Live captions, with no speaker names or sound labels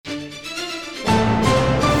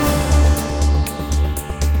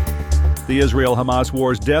The Israel-Hamas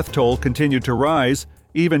war's death toll continued to rise,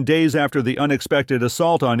 even days after the unexpected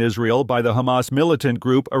assault on Israel by the Hamas militant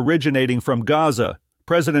group originating from Gaza.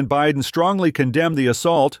 President Biden strongly condemned the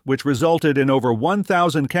assault, which resulted in over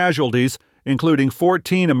 1,000 casualties, including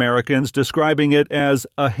 14 Americans, describing it as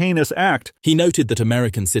a heinous act. He noted that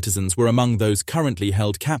American citizens were among those currently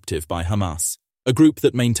held captive by Hamas, a group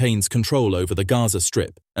that maintains control over the Gaza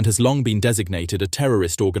Strip and has long been designated a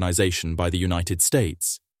terrorist organization by the United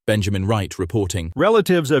States. Benjamin Wright reporting.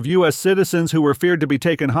 Relatives of U.S. citizens who were feared to be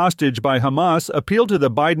taken hostage by Hamas appealed to the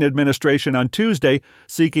Biden administration on Tuesday,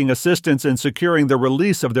 seeking assistance in securing the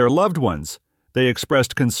release of their loved ones. They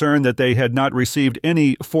expressed concern that they had not received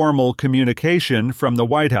any formal communication from the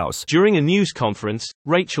White House. During a news conference,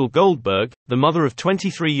 Rachel Goldberg, the mother of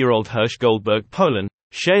 23-year-old Hirsch Goldberg-Polin,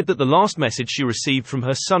 shared that the last message she received from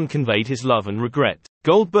her son conveyed his love and regret.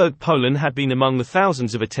 Goldberg-Polin had been among the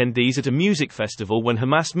thousands of attendees at a music festival when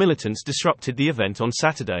Hamas militants disrupted the event on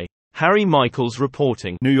Saturday. Harry Michaels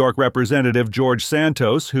reporting. New York Representative George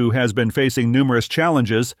Santos, who has been facing numerous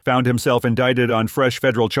challenges, found himself indicted on fresh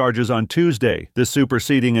federal charges on Tuesday. The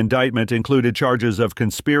superseding indictment included charges of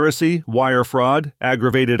conspiracy, wire fraud,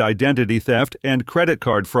 aggravated identity theft, and credit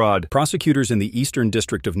card fraud. Prosecutors in the Eastern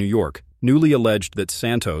District of New York newly alleged that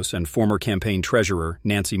Santos and former campaign treasurer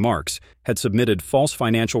Nancy Marks had submitted false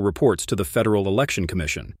financial reports to the Federal Election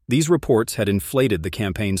Commission. These reports had inflated the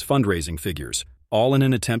campaign's fundraising figures, all in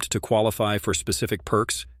an attempt to qualify for specific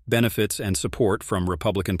perks, benefits, and support from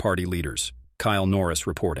Republican Party leaders. Kyle Norris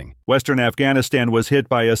reporting. Western Afghanistan was hit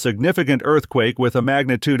by a significant earthquake with a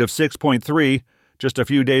magnitude of 6.3, just a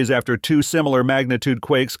few days after two similar magnitude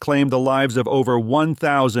quakes claimed the lives of over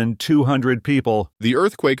 1,200 people. The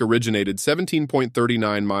earthquake originated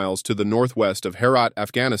 17.39 miles to the northwest of Herat,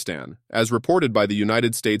 Afghanistan, as reported by the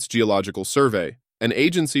United States Geological Survey, an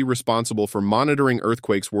agency responsible for monitoring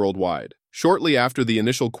earthquakes worldwide. Shortly after the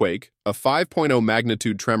initial quake, a 5.0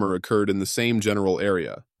 magnitude tremor occurred in the same general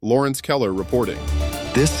area. Lawrence Keller reporting.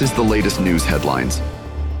 This is the latest news headlines.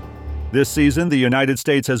 This season, the United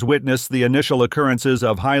States has witnessed the initial occurrences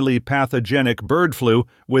of highly pathogenic bird flu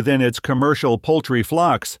within its commercial poultry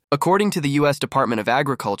flocks. According to the U.S. Department of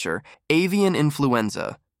Agriculture, avian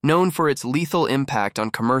influenza, known for its lethal impact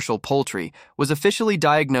on commercial poultry, was officially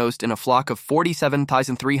diagnosed in a flock of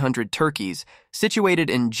 47,300 turkeys situated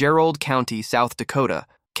in Gerald County, South Dakota.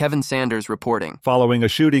 Kevin Sanders reporting. Following a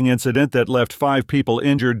shooting incident that left 5 people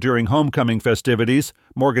injured during homecoming festivities,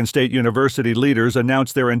 Morgan State University leaders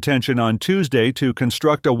announced their intention on Tuesday to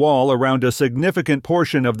construct a wall around a significant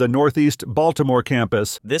portion of the Northeast Baltimore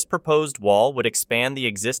campus. This proposed wall would expand the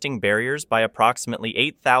existing barriers by approximately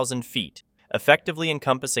 8,000 feet, effectively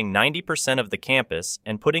encompassing 90% of the campus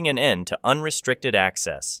and putting an end to unrestricted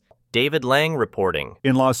access. David Lang reporting.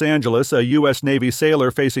 In Los Angeles, a U.S. Navy sailor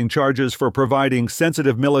facing charges for providing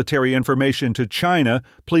sensitive military information to China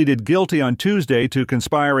pleaded guilty on Tuesday to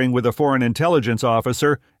conspiring with a foreign intelligence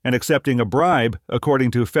officer and accepting a bribe,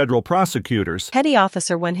 according to federal prosecutors. Petty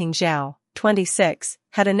Officer Wenheng Zhao, 26,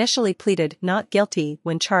 had initially pleaded not guilty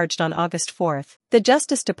when charged on August 4. The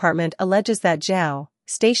Justice Department alleges that Zhao,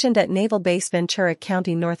 stationed at Naval Base Ventura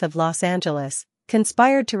County north of Los Angeles,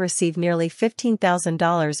 conspired to receive nearly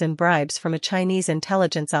 $15,000 in bribes from a Chinese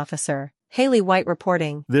intelligence officer. Haley White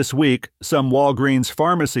reporting. This week, some Walgreens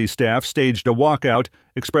pharmacy staff staged a walkout,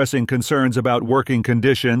 expressing concerns about working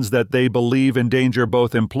conditions that they believe endanger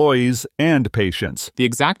both employees and patients. The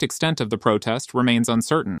exact extent of the protest remains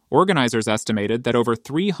uncertain. Organizers estimated that over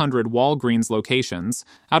 300 Walgreens locations,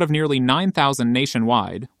 out of nearly 9,000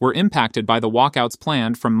 nationwide, were impacted by the walkouts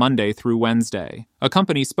planned from Monday through Wednesday. A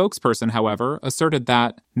company spokesperson, however, asserted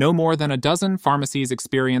that no more than a dozen pharmacies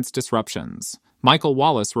experienced disruptions. Michael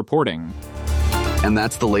Wallace reporting. And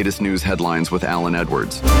that's the latest news headlines with Alan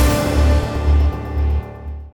Edwards.